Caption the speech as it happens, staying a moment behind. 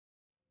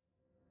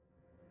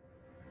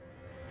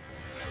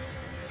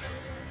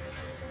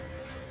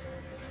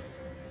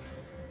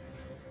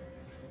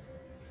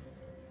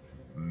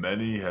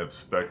Many have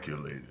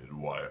speculated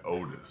why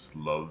Otis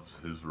loves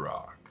his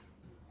rock.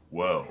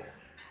 Well,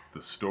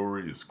 the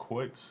story is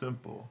quite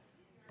simple,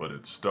 but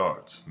it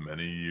starts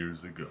many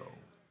years ago.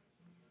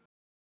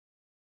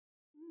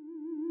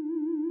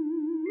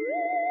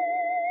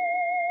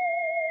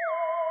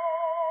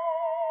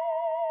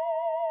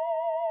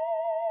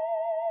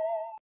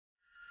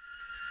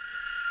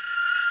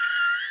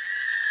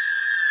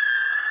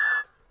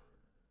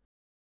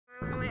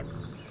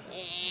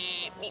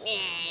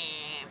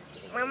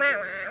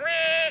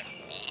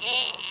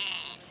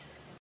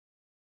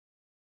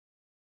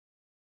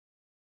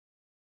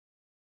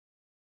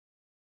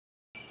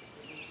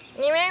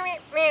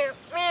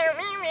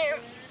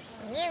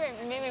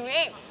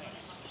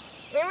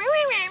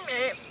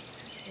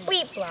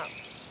 Bleep blop.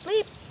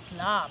 Bleep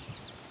blop.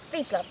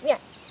 Bleep blop, yeah.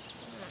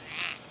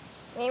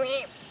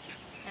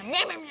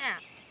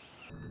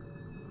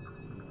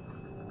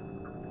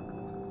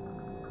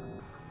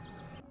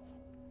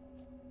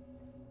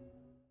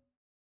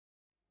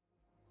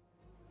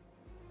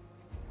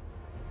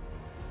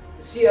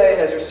 The CIA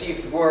has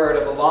received word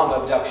of a llama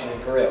abduction in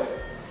Peru.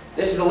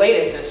 This is the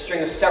latest in a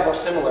string of several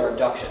similar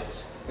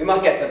abductions. We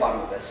must get to the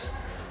bottom of this.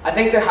 I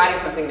think they're hiding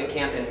something in a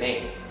camp in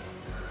Maine.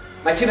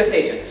 My two best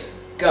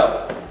agents,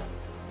 go.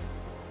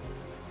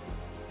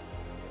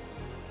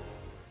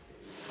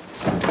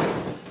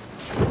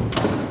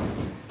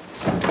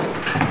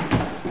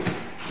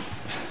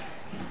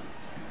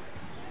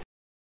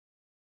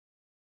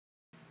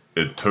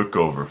 It took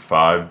over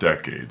 5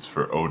 decades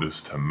for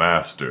Otis to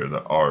master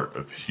the art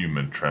of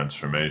human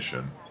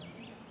transformation.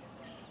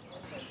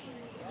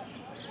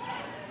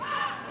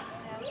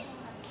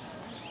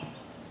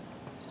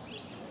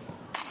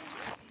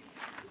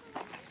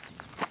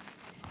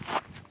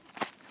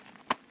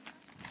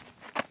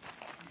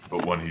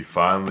 But when he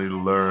finally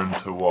learned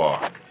to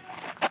walk,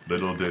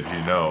 little did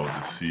he know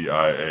the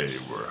CIA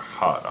were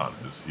hot on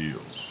his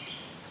heels.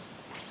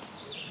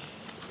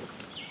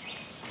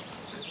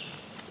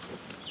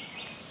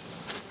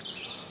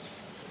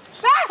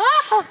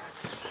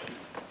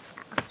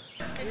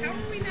 And how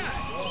are we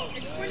not?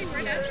 It's pointing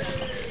right at us.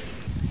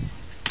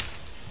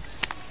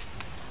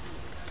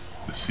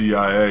 The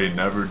CIA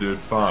never did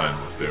find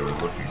what they were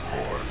looking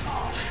for,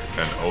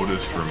 and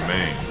Otis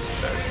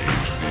remains at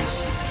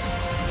HVC.